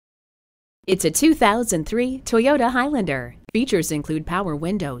It's a 2003 Toyota Highlander. Features include power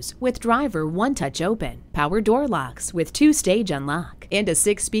windows with driver one-touch open, power door locks with 2-stage unlock, and a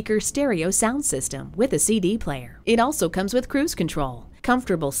 6-speaker stereo sound system with a CD player. It also comes with cruise control,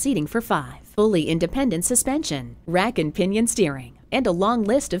 comfortable seating for 5, fully independent suspension, rack and pinion steering, and a long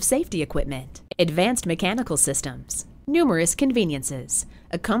list of safety equipment, advanced mechanical systems, numerous conveniences,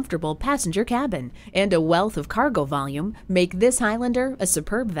 a comfortable passenger cabin, and a wealth of cargo volume make this Highlander a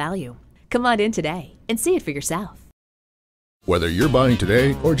superb value. Come on in today and see it for yourself. Whether you're buying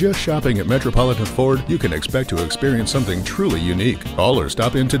today or just shopping at Metropolitan Ford, you can expect to experience something truly unique. Call or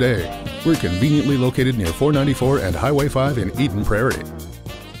stop in today. We're conveniently located near 494 and Highway 5 in Eden Prairie.